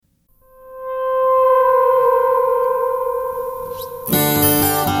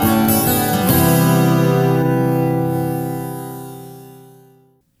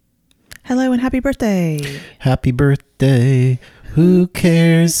happy birthday. Happy birthday. Who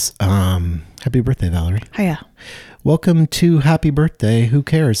cares? Happy birthday, Valerie. Hiya. Welcome to Happy Birthday. Who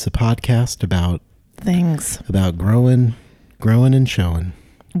cares? The podcast about Things. About growing and showing.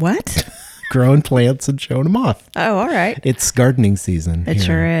 What? Growing plants and showing them off. Oh, all right. It's gardening season. It here.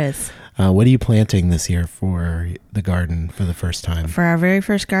 sure is. What are you planting this year for the garden for the first time? For our very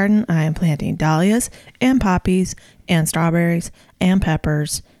first garden, I am planting dahlias and poppies and strawberries and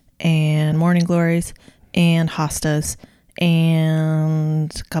peppers and morning glories and hostas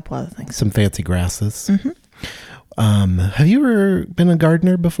and a couple other things. Some fancy grasses. Mm-hmm. Have you ever been a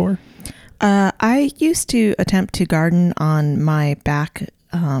gardener before? I used to attempt to garden on my back,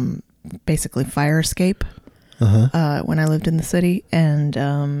 basically fire escape, when I lived in the city, and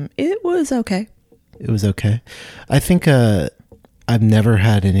it was okay. It was okay. I think I've never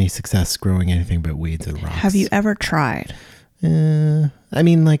had any success growing anything but weeds and rocks. Have you ever tried?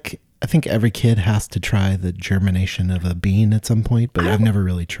 I think every kid has to try the germination of a bean at some point, but I've never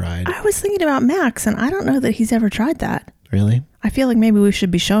really tried. I was thinking about Max, and I don't know that he's ever tried that. Really? I feel like maybe we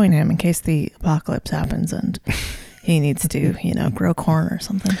should be showing him in case the apocalypse happens and he needs to, grow corn or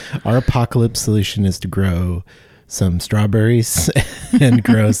something. Our apocalypse solution is to grow some strawberries and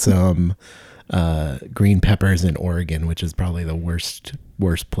grow some green peppers in Oregon, which is probably the worst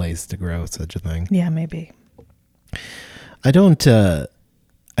place to grow such a thing. Yeah, maybe. I don't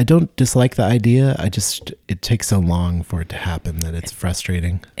dislike the idea. It takes so long for it to happen that it's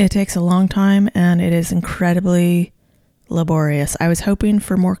frustrating. It takes a long time and it is incredibly laborious. I was hoping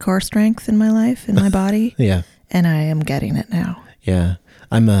for more core strength in my life, in my body. Yeah. And I am getting it now. Yeah.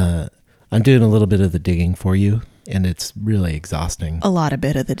 I'm doing a little bit of the digging for you, and it's really exhausting. A lot of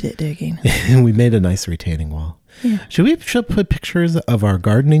bit of the digging. We made a nice retaining wall. Yeah. Should we put pictures of our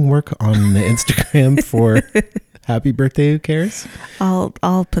gardening work on the Instagram for Happy Birthday? Who cares?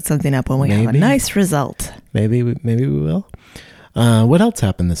 I'll put something up when we have a nice result. Maybe we will. What else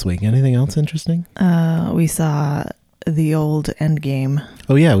happened this week? Anything else interesting? We saw the old Endgame.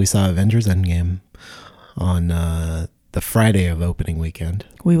 Oh yeah, we saw Avengers Endgame on the Friday of opening weekend.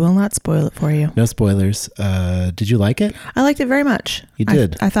 We will not spoil it for you. No spoilers. Did you like it? I liked it very much. You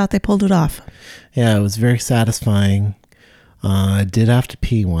did? I thought they pulled it off. Yeah, it was very satisfying. I did have to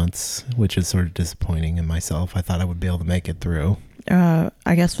pee once, which is sort of disappointing in myself. I thought I would be able to make it through. I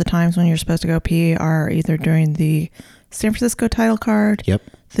guess the times when you're supposed to go pee are either during the San Francisco title card, yep,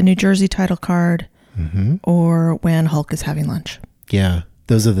 the New Jersey title card, or when Hulk is having lunch. Yeah,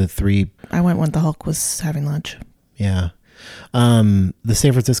 those are the three. I went when the Hulk was having lunch. Yeah. The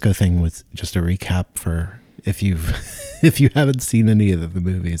San Francisco thing was just a recap for if you haven't seen any of the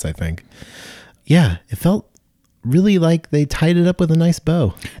movies, I think. Yeah, it felt really like they tied it up with a nice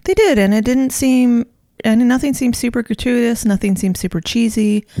bow. They did, and nothing seemed super gratuitous, nothing seemed super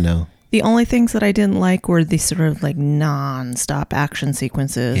cheesy. No. The only things that I didn't like were the sort of like non-stop action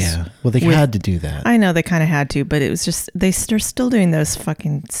sequences. Yeah. Well, they had to do that. I know they kind of had to, but it was just, they're still doing those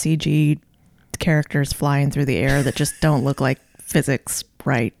fucking CG characters flying through the air that just don't look like physics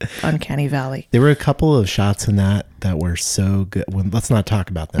right. Uncanny Valley. There were a couple of shots in that were so good. Well, let's not talk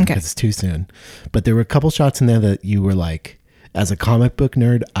about them because it's too soon. But there were a couple shots in there that you were like, as a comic book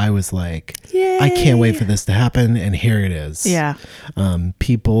nerd, I was like, yay, I can't wait for this to happen. And here it is. Yeah.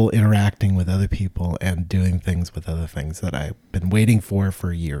 People interacting with other people and doing things with other things that I've been waiting for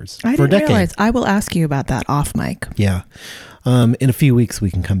years. I didn't realize. I will ask you about that off mic. Yeah. In a few weeks,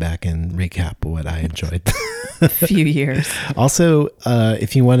 we can come back and recap what I enjoyed. A few years. Also,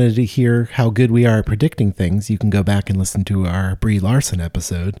 if you wanted to hear how good we are at predicting things, you can go back and listen to our Brie Larson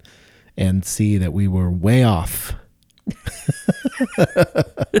episode and see that we were way off.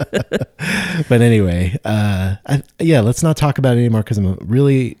 But anyway, let's not talk about it anymore because I'm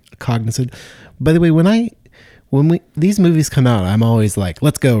really cognizant. By the way, when these movies come out, I'm always like,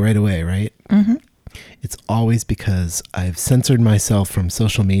 let's go right away, right? Mm-hmm. It's always because I've censored myself from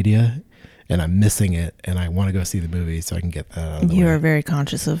social media and I'm missing it and I want to go see the movie so I can get that out of the way. You are very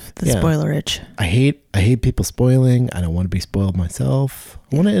conscious of the spoiler itch. I hate people spoiling. I don't want to be spoiled myself.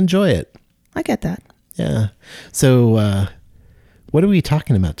 I want to enjoy it. I get that. Yeah. So, what are we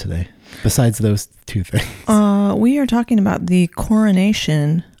talking about today besides those two things? We are talking about the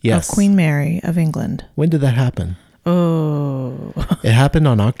coronation of Queen Mary of England. When did that happen? Oh. It happened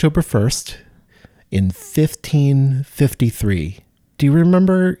on October 1st in 1553. Do you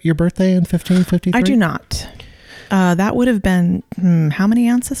remember your birthday in 1553? I do not. That would have been, how many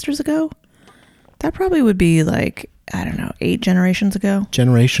ancestors ago? That probably would be like, I don't know, 8 generations ago.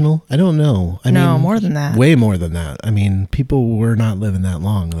 Generational? I don't know. I mean, more than that. Way more than that. I mean, people were not living that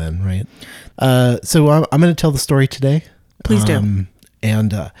long then, right? So I'm going to tell the story today. Please do.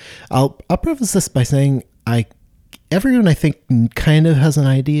 And I'll preface this by saying everyone I think kind of has an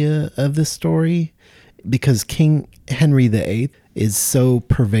idea of this story because King Henry VIII is so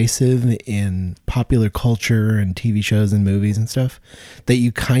pervasive in popular culture and TV shows and movies and stuff that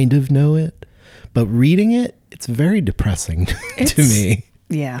you kind of know it. But reading it, it's very depressing to me.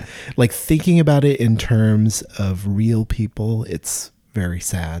 Yeah. Like thinking about it in terms of real people, it's very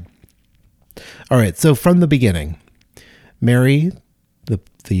sad. All right, so from the beginning, Mary,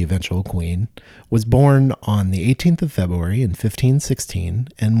 the eventual queen, was born on the 18th of February in 1516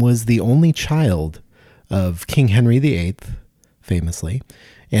 and was the only child of King Henry VIII, famously,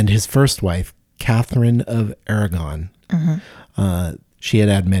 and his first wife, Catherine of Aragon. She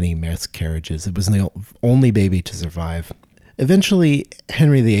had many miscarriages. It was the only baby to survive. Eventually,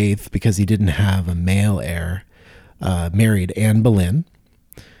 Henry VIII, because he didn't have a male heir, married Anne Boleyn,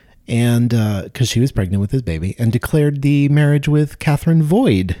 and because she was pregnant with his baby, and declared the marriage with Catherine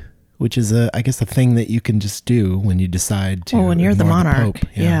void, which is I guess a thing that you can just do when you decide to. Well, when you're the monarch, Pope.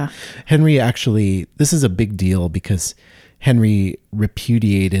 yeah. Henry actually, this is a big deal because Henry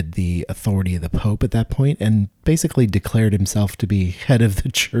repudiated the authority of the Pope at that point and basically declared himself to be head of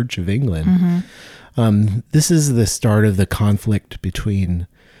the Church of England. This is the start of the conflict between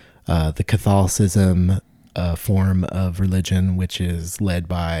the Catholicism form of religion, which is led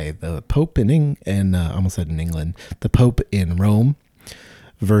by the Pope almost said in England, the Pope in Rome,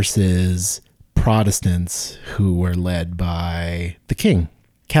 versus Protestants who were led by the king.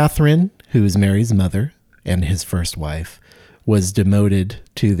 Catherine, who is Mary's mother and his first wife, was demoted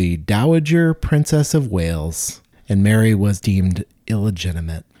to the Dowager Princess of Wales, and Mary was deemed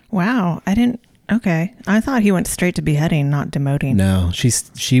illegitimate. Wow. Okay. I thought he went straight to beheading, not demoting. No,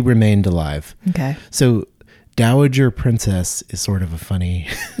 she remained alive. Okay. So Dowager Princess is sort of a funny...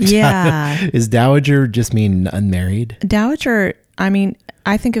 Yeah. Is Dowager just mean unmarried? Dowager, I mean,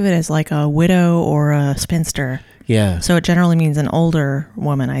 I think of it as like a widow or a spinster. Yeah. So it generally means an older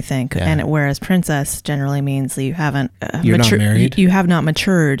woman, I think. Yeah. And whereas princess generally means that you haven't... You're not married? You have not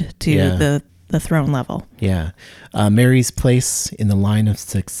matured to the throne level. Yeah. Mary's place in the line of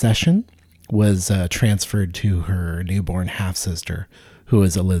succession was transferred to her newborn half-sister, who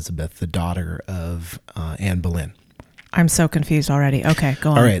was Elizabeth, the daughter of Anne Boleyn. I'm so confused already. Okay,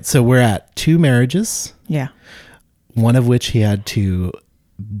 go on. All right, so we're at 2 marriages. Yeah. One of which he had to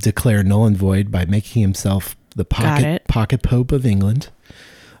declare null and void by making himself the pocket pope of England,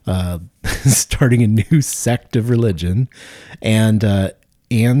 starting a new sect of religion. And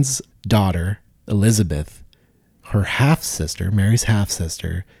Anne's daughter, Elizabeth, her half-sister, Mary's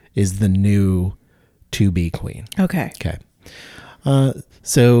half-sister, is the new to-be queen. Okay.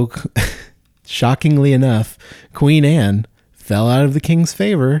 So, shockingly enough, Queen Anne fell out of the king's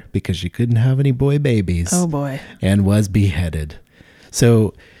favor because she couldn't have any boy babies. Oh, boy. And was beheaded.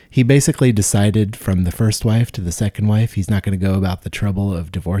 So, he basically decided from the first wife to the second wife, he's not going to go about the trouble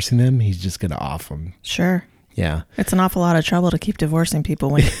of divorcing them. He's just going to off them. Sure. Yeah. It's an awful lot of trouble to keep divorcing people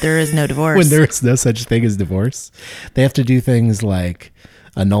when there is no divorce. When there is no such thing as divorce. They have to do things like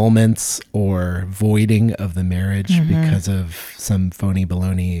annulments or voiding of the marriage because of some phony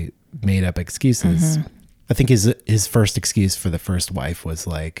baloney made up excuses. I think his first excuse for the first wife was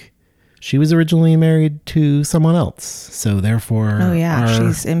like, she was originally married to someone else, so therefore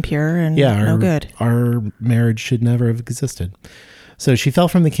she's impure and no good. Our marriage should never have existed. So she fell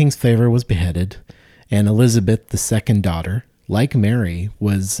from the king's favor, was beheaded, and Elizabeth, the second daughter, like Mary,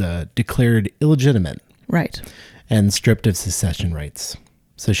 was declared illegitimate. Right. And stripped of succession rights.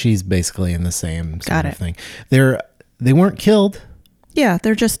 So she's basically in the same sort of thing. They weren't killed. Yeah,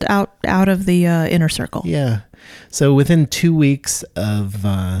 they're just out of the inner circle. Yeah. So within 2 weeks of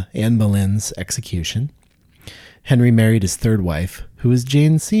Anne Boleyn's execution, Henry married his third wife, who was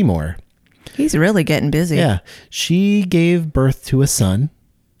Jane Seymour. He's really getting busy. Yeah. She gave birth to a son,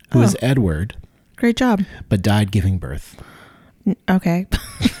 who was Edward. Great job. But died giving birth. Okay.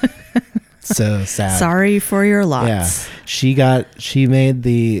 So sad. Sorry for your loss. Yeah. She made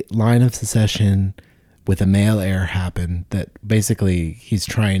the line of succession with a male heir happen that basically he's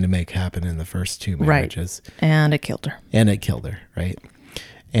trying to make happen in the first 2 marriages. Right. And it killed her. Right.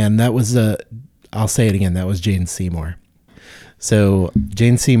 And that was I'll say it again, that was Jane Seymour. So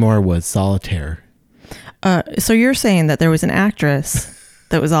Jane Seymour was Solitaire. So you're saying that there was an actress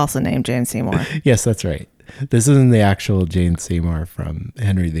that was also named Jane Seymour? Yes, that's right. This isn't the actual Jane Seymour from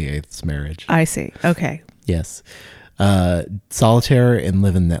Henry VIII's marriage. I see. Okay. Yes. Solitaire and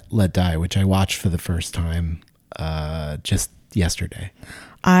Live and Let Die, which I watched for the first time just yesterday.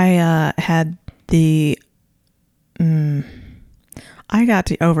 I had I got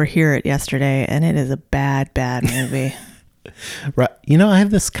to overhear it yesterday, and it is a bad movie. Right.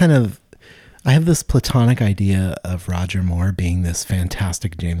 I have this platonic idea of Roger Moore being this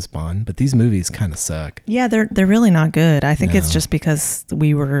fantastic James Bond, but these movies kind of suck. Yeah, they're really not good. I think No. it's just because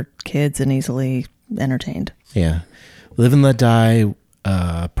we were kids and easily entertained. Yeah. Live and Let Die,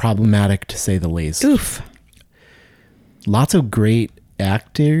 problematic to say the least. Oof. Lots of great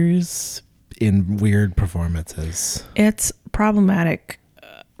actors in weird performances. It's problematic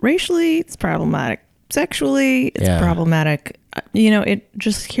racially, it's problematic sexually, it's Yeah. problematic.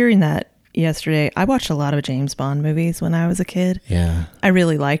 Just hearing that yesterday, I watched a lot of James Bond movies when I was a kid. Yeah. I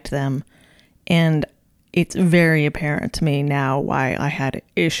really liked them. And it's very apparent to me now why I had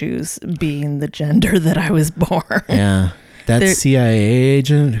issues being the gender that I was born. Yeah. That There- CIA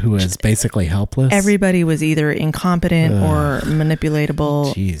agent who was basically helpless. Everybody was either incompetent or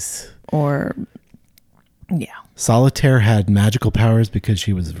manipulatable Jeez. or, yeah. Solitaire had magical powers because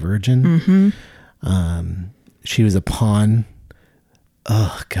she was a virgin. Mm-hmm. She was a pawn.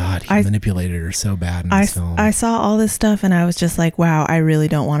 Oh, God. He manipulated her so bad in this film. I saw all this stuff and I was just like, wow, I really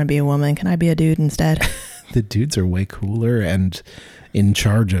don't want to be a woman. Can I be a dude instead? The dudes are way cooler and in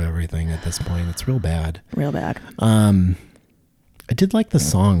charge of everything at this point. It's real bad. Real bad. I did like the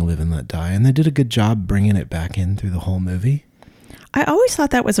song Live and Let Die, and they did a good job bringing it back in through the whole movie. I always thought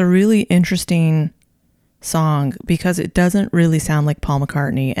that was a really interesting song because it doesn't really sound like Paul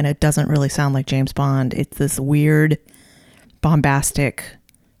McCartney and it doesn't really sound like James Bond. It's this weird, bombastic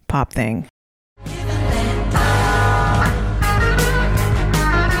pop thing.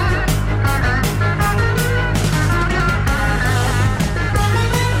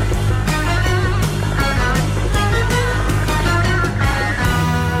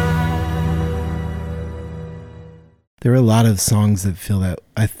 There are a lot of songs that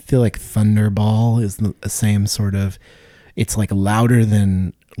I feel like Thunderball is the same sort of, it's like louder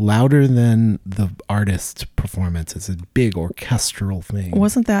than the artist's performance. It's a big orchestral thing.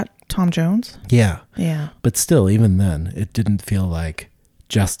 Wasn't that Tom Jones? Yeah. Yeah. But still, even then, it didn't feel like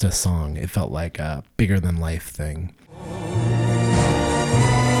just a song. It felt like a bigger than life thing.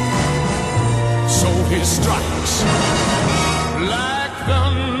 So he strikes like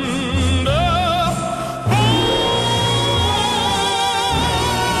thunder.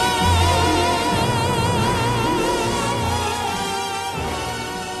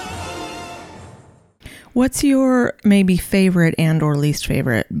 What's your maybe favorite and or least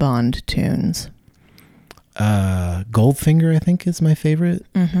favorite Bond tunes? Goldfinger, I think, is my favorite.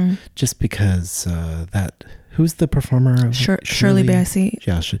 Mm-hmm. Just because who's the performer? Of Shirley Bassey.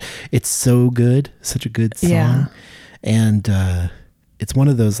 Yeah, it's so good. Such a good song. Yeah. And it's one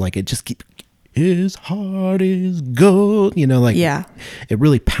of those, like, it just keeps, his heart is gold. Yeah. It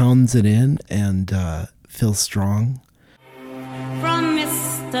really pounds it in and feels strong. From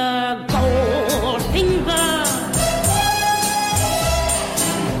Mr. Goldfinger,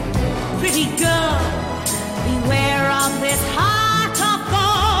 pretty girl, beware of this heart of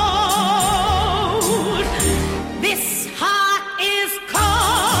gold. This heart is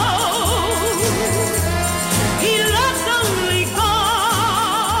cold. He loves only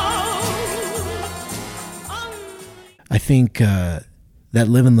gold. I think that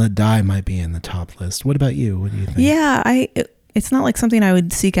Live and Let Die might be in the top list. What about you? What do you think? Yeah, it's not like something I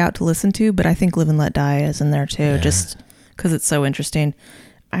would seek out to listen to, but I think Live and Let Die is in there too, just because it's so interesting.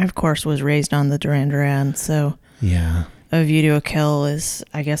 I, of course, was raised on the Duran Duran, so Yeah. A View to a Kill is,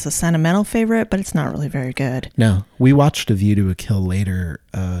 I guess, a sentimental favorite, but it's not really very good. No, we watched A View to a Kill later,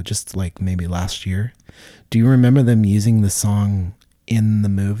 just like maybe last year. Do you remember them using the song in the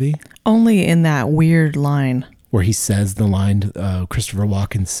movie? Only in that weird line. Where he says the line, Christopher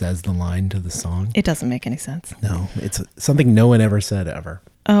Walken says the line to the song? It doesn't make any sense. No, it's something no one ever said ever.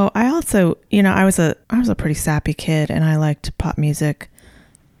 Oh, I also, I was a pretty sappy kid and I liked pop music.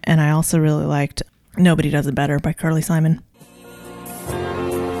 And I also really liked Nobody Does It Better by Carly Simon.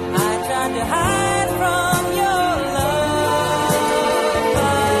 I tried to hide from your love,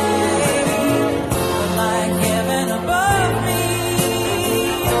 but like heaven above me,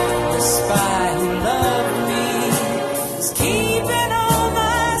 the spy who loved me is keeping all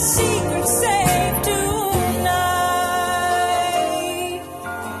my secrets safe tonight,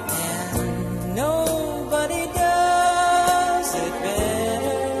 and nobody does it better.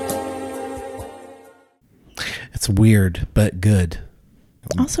 It's weird, but good.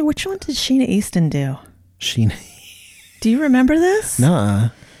 Also, which one did Sheena Easton do? Sheena. Do you remember this? Nuh-uh.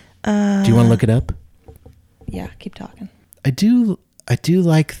 Do you want to look it up? Yeah, keep talking. I do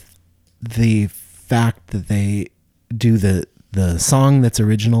like the fact that they do the song that's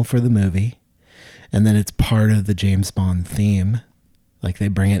original for the movie, and then it's part of the James Bond theme. Like they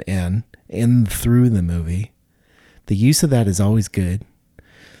bring it in through the movie. The use of that is always good.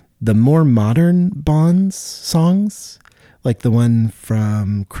 The more modern Bonds songs, like the one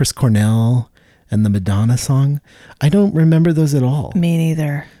from Chris Cornell and the Madonna song, I don't remember those at all. Me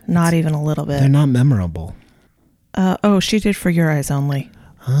neither. Not even a little They're bit. not memorable. Oh, she did For Your Eyes Only.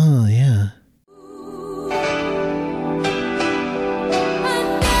 Oh, yeah. I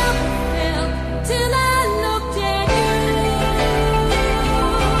never felt till I looked at you.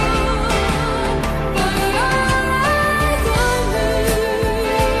 For your eyes only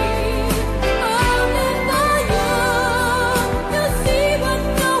for you. You see what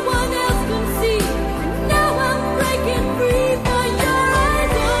no one else can see. Now I'm breaking free for your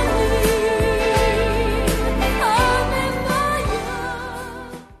eyes only for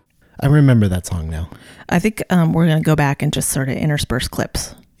you. I remember that song now. I think we're going to go back and just sort of intersperse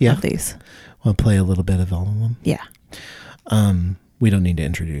clips Yeah. of these. We'll play a little bit of all of them. Yeah. We don't need to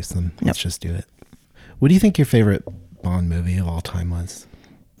introduce them. Let's just do it. What do you think your favorite Bond movie of all time was?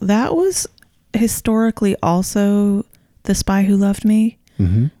 That was historically also The Spy Who Loved Me.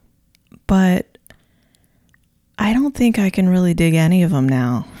 Mm-hmm. But I don't think I can really dig any of them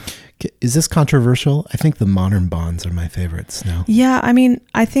now. Is this controversial? I think the modern Bonds are my favorites now. Yeah, I mean,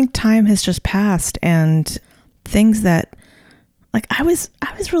 I think time has just passed, and things that, like, I was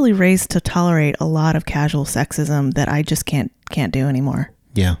really raised to tolerate a lot of casual sexism that I just can't do anymore.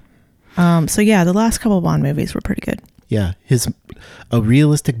 Yeah. So yeah, the last couple of Bond movies were pretty good. Yeah. A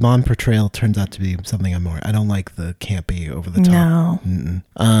realistic Bond portrayal turns out to be something I'm more. I don't like the campy over the top. No.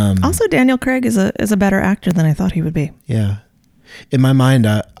 Mm-mm. Also, Daniel Craig is a better actor than I thought he would be. Yeah. In my mind,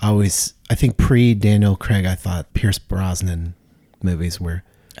 I think pre-Daniel Craig, I thought Pierce Brosnan movies were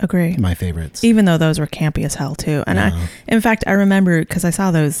Agree. my favorites. Even though those were campy as hell too. And Yeah. in fact, I remember because I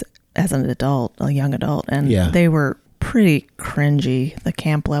saw those as an adult, a young adult, and Yeah. they were pretty cringy, the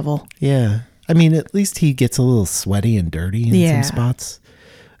camp level. Yeah. I mean, at least he gets a little sweaty and dirty in Yeah. some spots,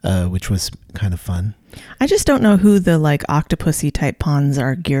 which was kind of fun. I just don't know who the like octopusy type puns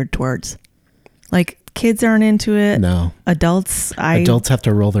are geared towards. Like kids aren't into it. No. Adults, Adults have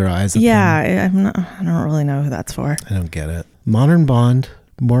to roll their eyes at them. Yeah, I don't really know who that's for. I don't get it. Modern Bond,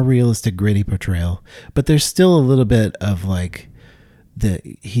 more realistic, gritty portrayal, but there's still a little bit of like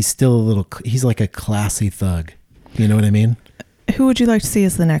he's like a classy thug. You know what I mean? Who would you like to see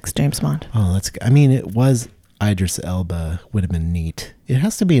as the next James Bond? Oh, it was Idris Elba. Would have been neat. It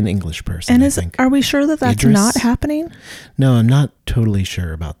has to be an English person. And I think. are we sure that that's Idris? not happening? No, I'm not totally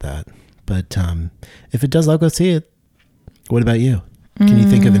sure about that. But if it does, I'll go see it. What about you? Can you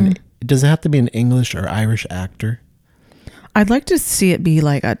think of does it have to be an English or Irish actor? I'd like to see it be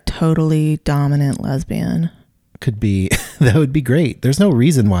like a totally dominant lesbian. Could be. That would be great. There's no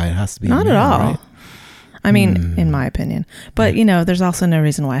reason why it has to be. Not a at man, all. right? I mean, in my opinion. But, there's also no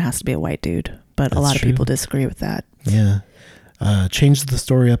reason why it has to be a white dude. But a That's lot of true. people disagree with that. Yeah. Change the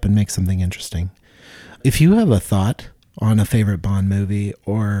story up and make something interesting. If you have a thought on a favorite Bond movie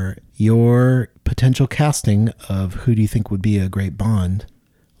or your potential casting of who do you think would be a great Bond,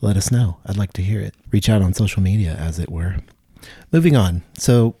 let us know. I'd like to hear it. Reach out on social media, as it were. Moving on.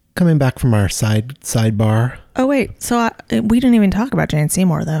 So coming back from our sidebar. Oh, wait. So we didn't even talk about Jane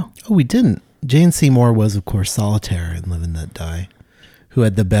Seymour, though. Oh, we didn't. Jane Seymour was, of course, Solitaire in Live and Let Die, who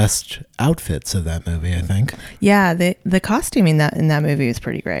had the best outfits of that movie, I think. Yeah, the costuming in that movie is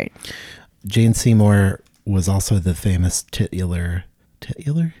pretty great. Jane Seymour was also the famous titular?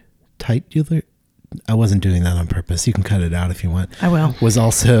 I wasn't doing that on purpose. You can cut it out if you want. I will. Was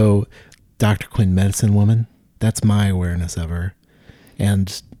also Dr. Quinn Medicine Woman. That's my awareness of her.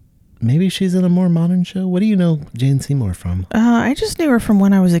 And maybe she's in a more modern show. What do you know Jane Seymour from? I just knew her from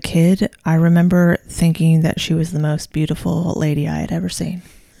when I was a kid. I remember thinking that she was the most beautiful lady I had ever seen.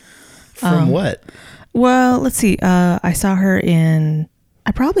 From what? Well, let's see. I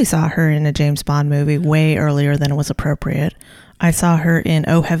probably saw her in a James Bond movie way earlier than it was appropriate. I saw her in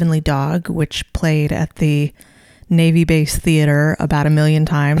Oh Heavenly Dog, which played at the Navy Base Theater about 1 million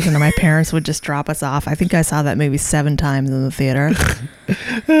times, and my parents would just drop us off. I think I saw that movie 7 times in the theater.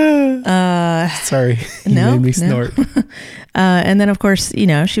 Sorry. You no, made me no. snort. And then, of course, she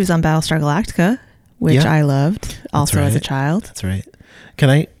was on Battlestar Galactica, which Yeah. I loved also as a right. child. That's right. Can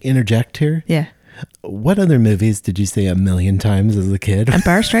I interject here? Yeah. What other movies did you say 1 million times as a kid?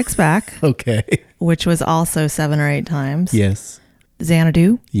 Empire Strikes Back, Okay. which was also 7 or 8 times. Yes.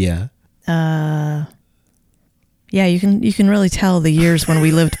 Xanadu. Yeah. Yeah, you can really tell the years when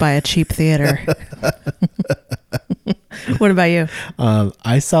we lived by a cheap theater. What about you?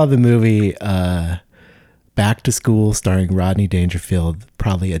 I saw the movie Back to School starring Rodney Dangerfield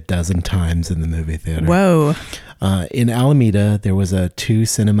probably 12 times in the movie theater. Whoa. In Alameda, there was a 2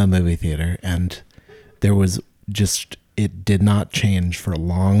 cinema movie theater, and there was just it did not change for a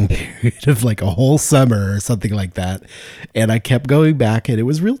long period of like a whole summer or something like that. And I kept going back, and it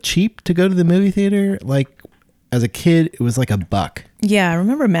was real cheap to go to the movie theater. Like as a kid, it was like $1. Yeah, I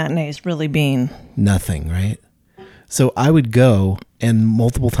remember matinees really being... Nothing, right? So I would go, and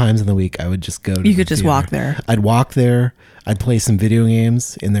multiple times in the week, I would just go to You the could just theater. walk there. I'd walk there. I'd play some video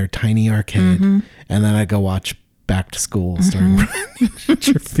games in their tiny arcade, and then I'd go watch Back to School starring Rodney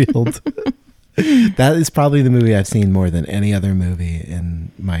Dangerfield. That is probably the movie I've seen more than any other movie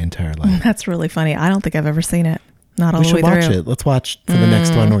in my entire life. That's really funny. I don't think I've ever seen it. Not all We the should way watch through. it. Let's watch for the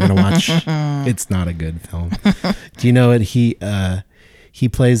next one. We're gonna watch. It's not a good film. Do you know what he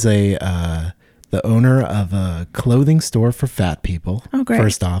plays the owner of a clothing store for fat people. Oh, great.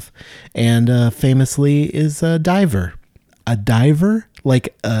 First off, and famously is a diver. A diver,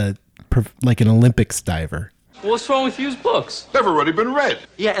 like an Olympics diver. What's wrong with used books? They've already been read.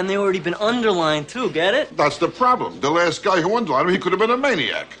 Yeah, and they've already been underlined too, get it? That's the problem. The last guy who underlined them, he could have been a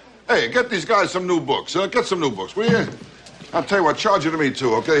maniac. Hey, get these guys some new books. Get some new books, will you? I'll tell you what, charge it to me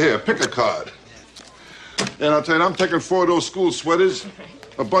too, okay? Here, pick a card. And I'll tell you, I'm taking 4 of those school sweaters,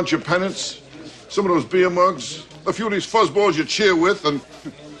 a bunch of pennants, some of those beer mugs, a few of these fuzzballs you cheer with, and...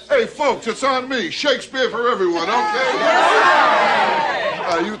 Hey, folks, it's on me. Shakespeare for everyone, okay?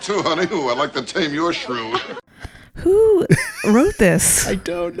 You too, honey. Ooh, I'd like to tame your shrew. Who wrote this? I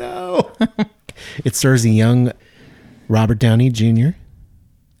don't know. It stars a young Robert Downey Jr.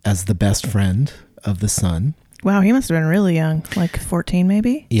 as the best friend of the son. Wow, he must have been really young, like 14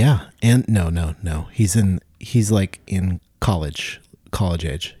 maybe? Yeah, and no. He's like in college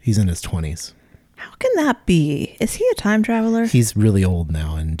age. He's in his 20s. How can that be? Is he a time traveler? He's really old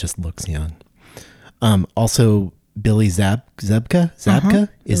now and just looks young. Also, Billy Zabka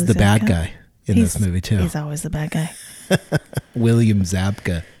is Billy the bad Zabka. guy in this movie too. He's always the bad guy. William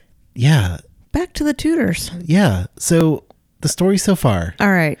Zabka. Yeah. Back to the Tudors. Yeah. So the story so far,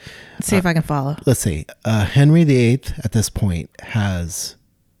 All right. Let's see if I can follow. let's see. Henry VIII at this point has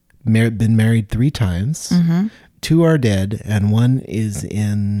been married 3 times. 2 are dead, and 1 is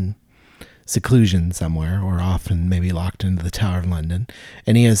in seclusion somewhere, or often maybe locked into the Tower of London.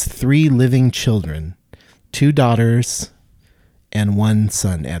 And he has 3 living children, 2 daughters and 1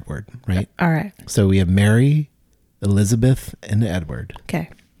 son, Edward, right? All right. So we have Mary, Elizabeth, and Edward. Okay.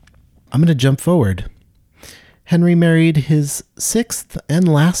 I'm going to jump forward. Henry married his 6th and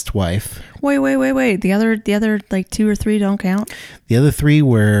last wife. Wait. The other like 2 or 3 don't count? The other 3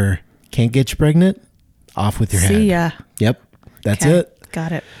 were can't get you pregnant, off with your head. See ya. Yep. That's Okay. it.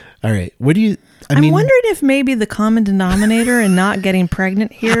 Got it. All right. What do you... I'm wondering if maybe the common denominator in not getting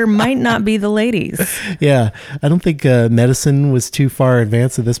pregnant here might not be the ladies. Yeah. I don't think medicine was too far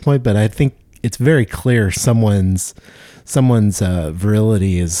advanced at this point, but I think it's very clear someone's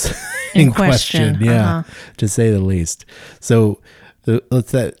virility is in question. Yeah. To say the least. So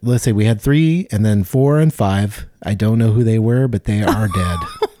let's say we had 3 and then 4 and 5. I don't know who they were, but they are dead.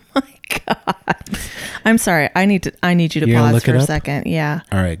 I'm sorry. I need you to You're gonna pause look for it a up? second. Yeah.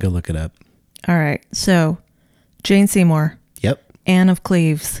 All right. Go look it up. All right. So, Jane Seymour, Yep. Anne of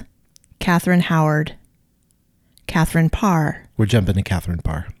Cleves, Catherine Howard, Catherine Parr. We're jumping to Catherine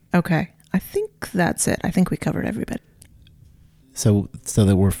Parr. Okay. I think that's it. I think we covered everybody. So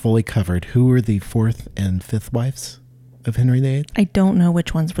that we're fully covered, who were the 4th and 5th wives of Henry VIII? I don't know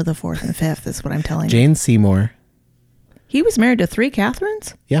which ones were the 4th and 5th is what I'm telling you. Jane Seymour. He was married to 3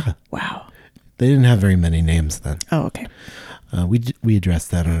 Catherines? Yeah. Wow. They didn't have very many names then. Oh, okay. We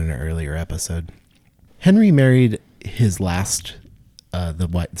addressed that on an earlier episode. Henry married his last, the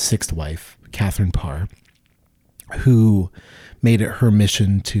 6th wife, Catherine Parr, who made it her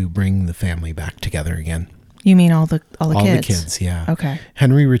mission to bring the family back together again. You mean all the kids? All the kids, yeah. Okay.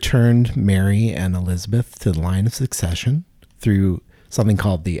 Henry returned Mary and Elizabeth to the line of succession through something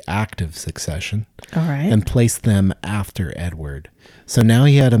called the active succession. All right. And placed them after Edward. So now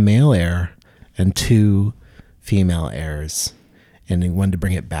he had a male heir and 2 female heirs, and he wanted to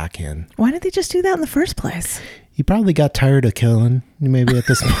bring it back in. Why did they just do that in the first place? He probably got tired of killing, maybe at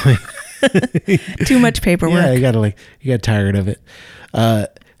this point. Too much paperwork. Yeah, he got tired of it.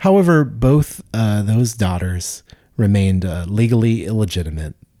 However, both those daughters remained legally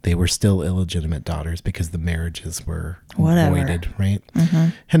illegitimate. They were still illegitimate daughters because the marriages were Whatever. voided, right?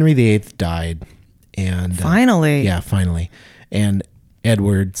 Henry VIII died, and Finally. yeah, finally, and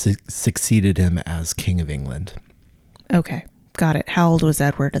Edward succeeded him as King of England. Okay. Got it. How old was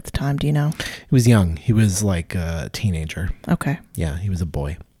Edward at the time? Do you know? He was young. He was like a teenager. Okay. Yeah, he was a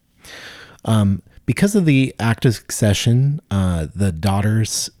boy. Because of the active succession,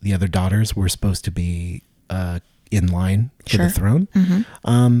 the other daughters were supposed to be in line for Sure. the throne.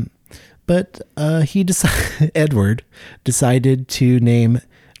 But Edward decided to name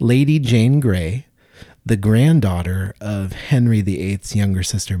Lady Jane Grey, the granddaughter of Henry VIII's younger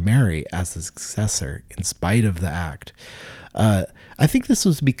sister Mary, as the successor, in spite of the act. I think this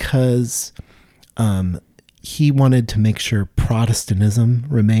was because he wanted to make sure Protestantism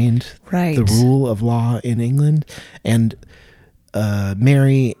remained Right. the rule of law in England. And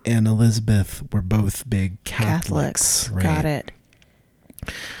Mary and Elizabeth were both big Catholics. Right? Got it.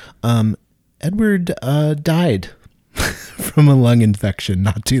 Edward died from a lung infection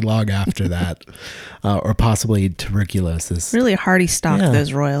not too long after that, or possibly tuberculosis. Really hearty stock, Yeah.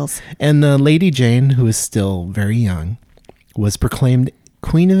 those royals. And Lady Jane, who is still very young, was proclaimed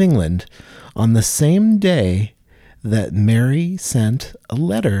Queen of England on the same day that Mary sent a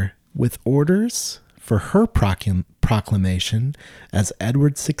letter with orders for her proclamation as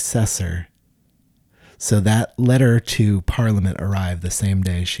Edward's successor. So that letter to Parliament arrived the same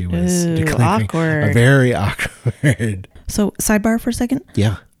day she was Ooh, declaring. awkward. Very awkward. So, sidebar for a second.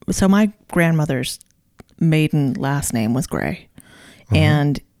 Yeah. So, my grandmother's maiden last name was Grey.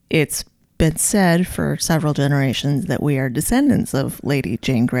 And it's been said for several generations that we are descendants of Lady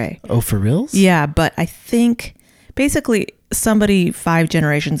Jane Grey. Oh, for reals? Yeah, but I think basically somebody 5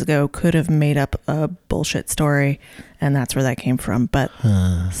 generations ago could have made up a bullshit story, and that's where that came from. But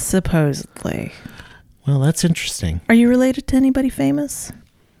supposedly. Well, that's interesting. Are you related to anybody famous?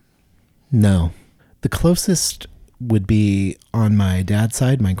 No. The closest would be on my dad's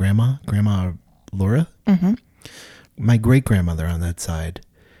side, my Grandma Laura. Mm-hmm. My great-grandmother on that side,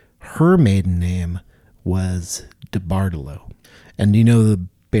 her maiden name was DeBartolo. And do you know the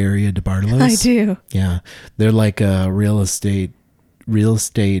Bay Area DeBartolos? I do. Yeah. They're like a real estate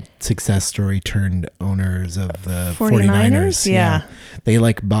success story turned owners of the 49ers. Yeah. They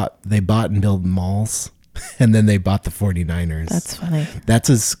bought and built malls, and then they bought the 49ers. That's funny. That's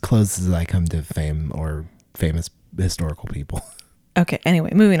as close as I come to fame or famous historical people. Okay,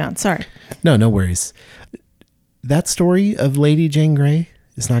 anyway, moving on. Sorry. No worries. That story of Lady Jane Grey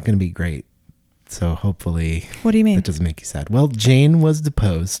is not going to be great. So hopefully What do you mean? it doesn't make you sad. Well, Jane was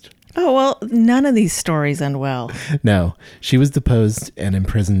deposed. Oh, well, none of these stories end well No, she was deposed and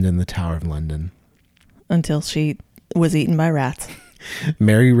imprisoned in the Tower of London. until she was eaten by rats.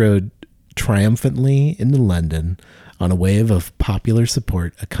 Mary rode triumphantly into London on a wave of popular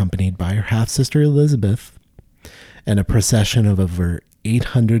support, accompanied by her half-sister Elizabeth and a procession of over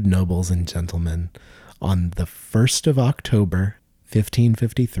 800 nobles and gentlemen. On the 1st of October,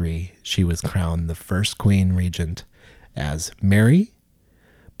 1553, she was crowned the first Queen Regent as Mary,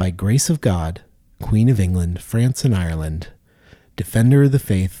 by grace of God, Queen of England, France, and Ireland, defender of the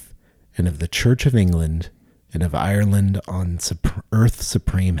faith and of the Church of England and of Ireland on Earth's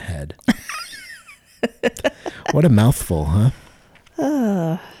supreme head. What a mouthful,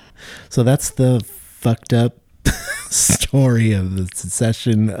 huh? So that's the fucked up story of the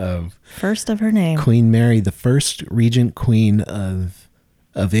succession of First of her name. Queen Mary, the first regent queen of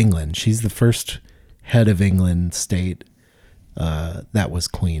England. She's the first head of England state that was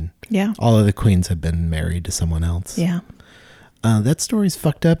queen. Yeah. All of the queens have been married to someone else. Yeah. That story's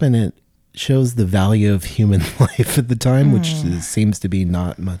fucked up, and it shows the value of human life at the time, which seems to be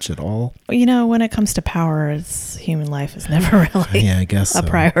not much at all. You know, when it comes to power, human life is never really Yeah, I guess a so.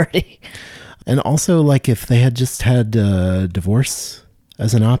 priority. And also, like, if they had just had divorce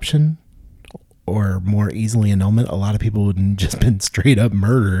as an option, or more easily annulment, a lot of people would have just been straight up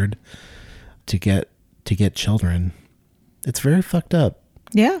murdered to get children. It's very fucked up.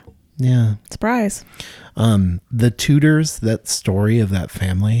 Yeah. Yeah. Surprise. The Tudors, that story of that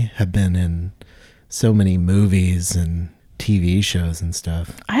family, have been in so many movies and TV shows and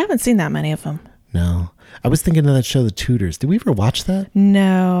stuff. I haven't seen that many of them. No. I was thinking of that show, The Tudors. Did we ever watch that?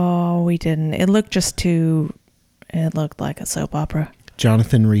 No, we didn't. It looked like a soap opera.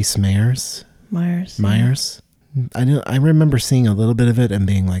 Jonathan Rhys Meyers. Myers. I remember seeing a little bit of it and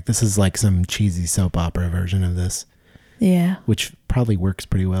being like, this is like some cheesy soap opera version of this, Yeah. which probably works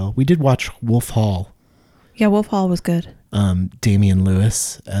pretty well. We did watch Wolf Hall. Yeah, Wolf Hall was good. Damian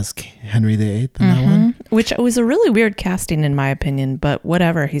Lewis as Henry VIII in that one. Which was a really weird casting in my opinion, but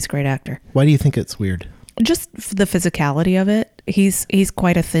whatever. He's a great actor. Why do you think it's weird? Just the physicality of it. He's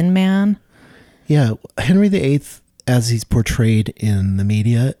quite a thin man. Yeah, Henry VIII, as he's portrayed in the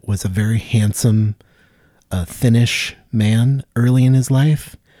media, was a very handsome, thinnish man early in his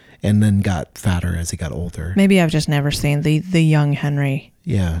life, and then got fatter as he got older. Maybe I've just never seen the young Henry,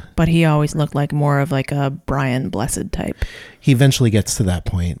 Yeah. but he always looked like more of like a Brian Blessed type. He eventually gets to that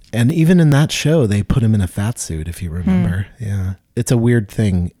point. And even in that show, they put him in a fat suit, if you remember. Yeah. it's a weird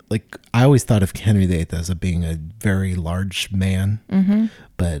thing. Like, I always thought of Henry VIII as being a very large man,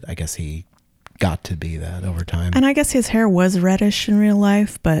 but I guess he got to be that over time. And I guess his hair was reddish in real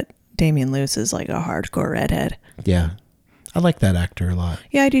life, but Damian Lewis is like a hardcore redhead. Yeah. I like that actor a lot.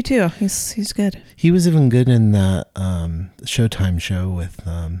 Yeah, I do too. He's good. He was even good in that Showtime show with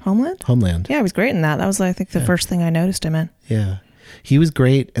Homeland? Homeland. Yeah, he was great in that. That was, I think, the first thing I noticed him in. Yeah. He was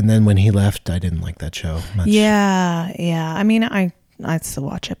great, and then when he left, I didn't like that show much. Yeah. I mean, I'd still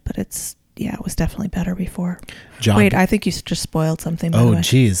watch it, but it was definitely better before. Wait, I think you just spoiled something. By the way.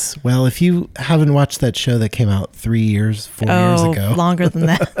 Geez. Well, if you haven't watched that show that came out 4 years ago. Longer than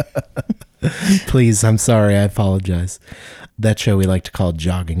that. Please, I'm sorry. I apologize. That show we like to call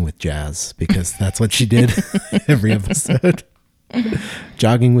Jogging with Jazz because that's what she did every episode.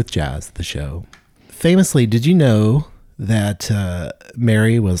 Jogging with Jazz, the show. Famously, did you know that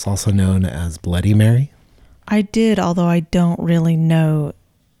Mary was also known as Bloody Mary? I did, although I don't really know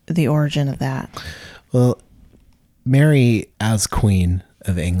the origin of that. Well, Mary, as Queen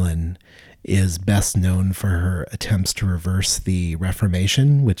of England, is best known for her attempts to reverse the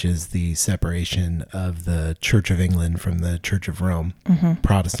Reformation, which is the separation of the Church of England from the Church of Rome,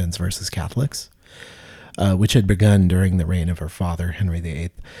 Protestants versus Catholics, which had begun during the reign of her father, Henry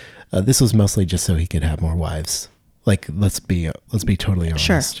VIII. This was mostly just so he could have more wives. Like, let's be totally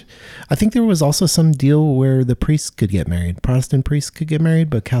honest. Sure. I think there was also some deal where the priests could get married. Protestant priests could get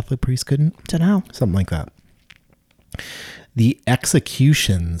married, but Catholic priests couldn't. Don't know. Something like that. The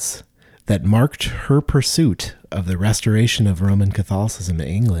executions that marked her pursuit of the restoration of Roman Catholicism in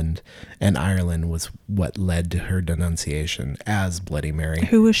England and Ireland was what led to her denunciation as Bloody Mary.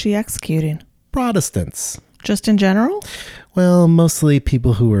 Who was she executing? Protestants. Just in general? Well, mostly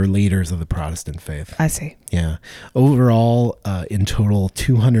people who were leaders of the Protestant faith. I see. Yeah. Overall, in total,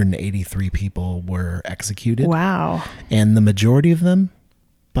 283 people were executed. Wow. And the majority of them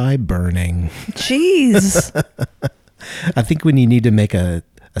by burning. Jeez. I think when you need to make a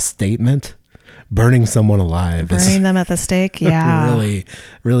statement, burning someone alive Burning them at the stake? Yeah.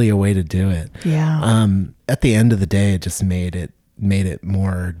 really a way to do it. Yeah. At the end of the day, it just made it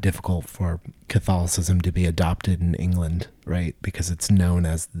more difficult for Catholicism to be adopted in England, right? Because it's known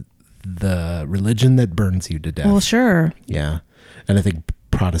as the religion that burns you to death. Well, sure. Yeah. And I think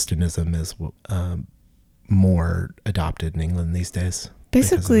Protestantism is more adopted in England these days.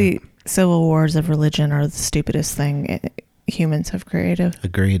 Basically, civil wars of religion are the stupidest thing humans have created.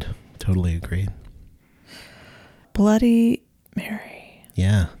 Agreed. Totally agreed. Bloody Mary.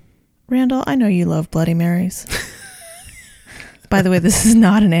 Yeah. Randall, I know you love Bloody Marys. By the way, this is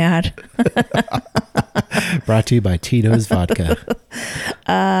not an ad. Brought to you by Tito's Vodka.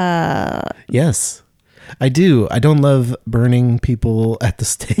 Yes, I do. I don't love burning people at the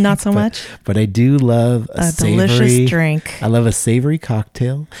stake. Not so much. But I do love a savory, delicious drink. I love a savory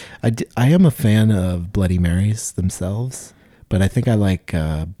cocktail. I am a fan of Bloody Marys themselves, but I think I like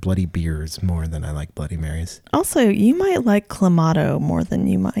Bloody beers more than I like Bloody Marys. Also, you might like Clamato more than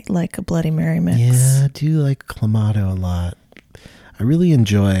you might like a Bloody Mary mix. Yeah, I do like Clamato a lot. I really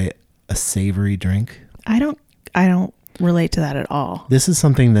enjoy a savory drink. I don't relate to that at all. This is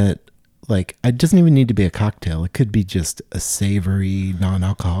something that, like, it doesn't even need to be a cocktail. It could be just a savory,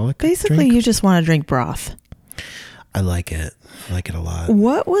 non-alcoholic Basically, drink. you just want to drink broth. I like it. I like it a lot.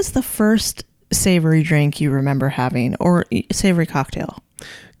 What was the first savory drink you remember having, or savory cocktail?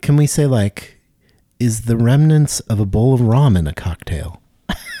 Can we say, like, is the remnants of a bowl of ramen a cocktail?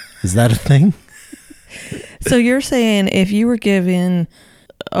 Is that a thing? So you're saying if you were given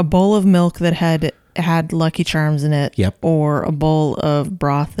a bowl of milk that had Lucky Charms in it, Yep. or a bowl of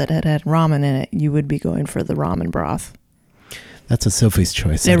broth that had ramen in it, you would be going for the ramen broth. That's a Sophie's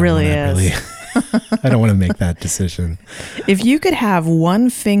choice. It really is. I don't want to make that decision. If you could have one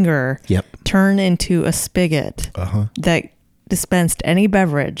finger Yep. turn into a spigot that dispensed any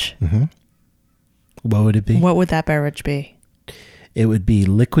beverage, What would it be? what would that beverage be? It would be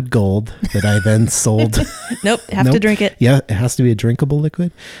liquid gold that I then sold. Nope, have to Nope. drink it. Yeah, it has to be a drinkable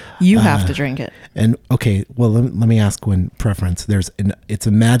liquid. You have to drink it. And okay, well, let me ask one preference. It's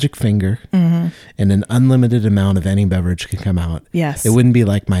a magic finger, and an unlimited amount of any beverage can come out. Yes. It wouldn't be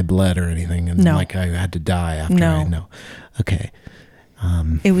like my blood or anything, and No. like I had to die after. No. I know. Okay.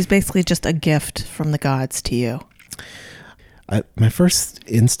 It was basically just a gift from the gods to you. My first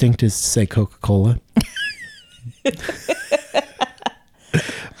instinct is to say Coca-Cola.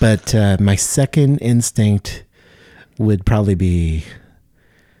 But my second instinct would probably be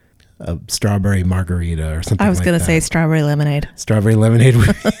a strawberry margarita or something. I was like going to that. say strawberry lemonade. Strawberry lemonade.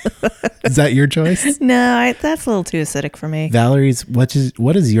 Is that your choice? No, that's a little too acidic for me. Valerie's, what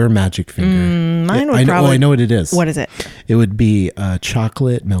is your magic finger? Mine would I know, probably. I know what it is. What is it? It would be a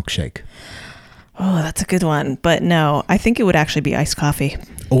chocolate milkshake. Oh, that's a good one. But no, I think it would actually be iced coffee.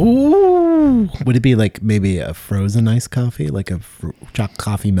 Oh, would it be like maybe a frozen iced coffee, like a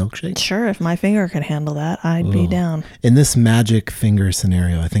coffee milkshake? Sure, if my finger could handle that, I'd be down. In this magic finger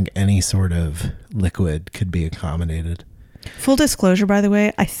scenario, I think any sort of liquid could be accommodated. Full disclosure, by the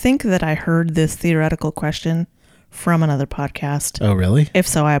way, I think that I heard this theoretical question from another podcast. Oh, really? If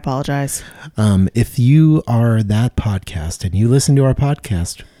so, I apologize. If you are that podcast and you listen to our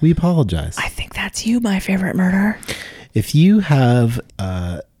podcast, we apologize. I think that's you, my favorite murder. If you have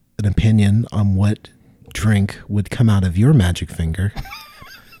an opinion on what drink would come out of your magic finger,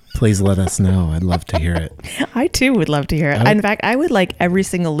 please let us know. I'd love to hear it. I too would love to hear it. In fact, I would like every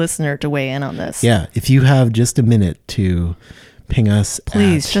single listener to weigh in on this. Yeah, if you have just a minute to ping us,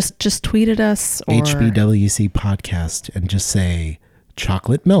 Please, at just tweet at us or HBWC podcast and just say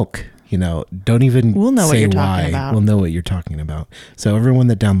chocolate milk. You know, don't even We'll know what say you're why. talking about. We'll know what you're talking about. So everyone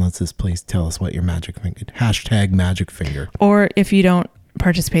that downloads this, please tell us what your magic finger, #magic_finger. Or if you don't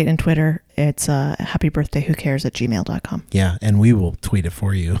participate in Twitter, it's happybirthdaywhocares@gmail.com. Yeah, and we will tweet it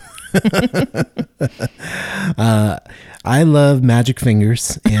for you. I love magic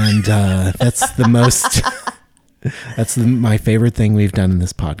fingers, and that's the most. That's my favorite thing we've done in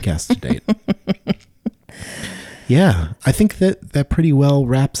this podcast to date. Yeah, I think that pretty well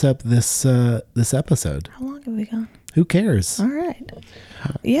wraps up this episode. How long have we gone? Who cares? All right.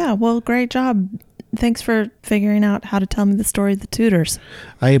 Yeah, well, great job. Thanks for figuring out how to tell me the story of the Tudors.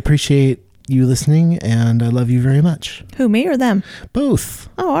 I appreciate you listening, and I love you very much. Who, me or them? Both.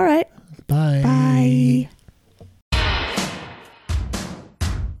 Oh, all right. Bye. Bye.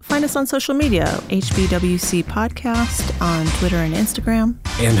 Find us on social media, HBWC Podcast on Twitter and Instagram.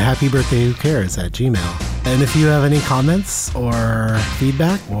 And happy birthday, who cares, @gmail. And if you have any comments or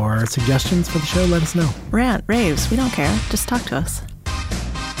feedback or suggestions for the show, let us know. Rant, raves, we don't care. Just talk to us.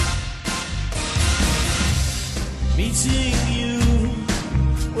 Meeting you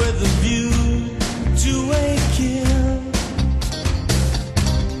where the view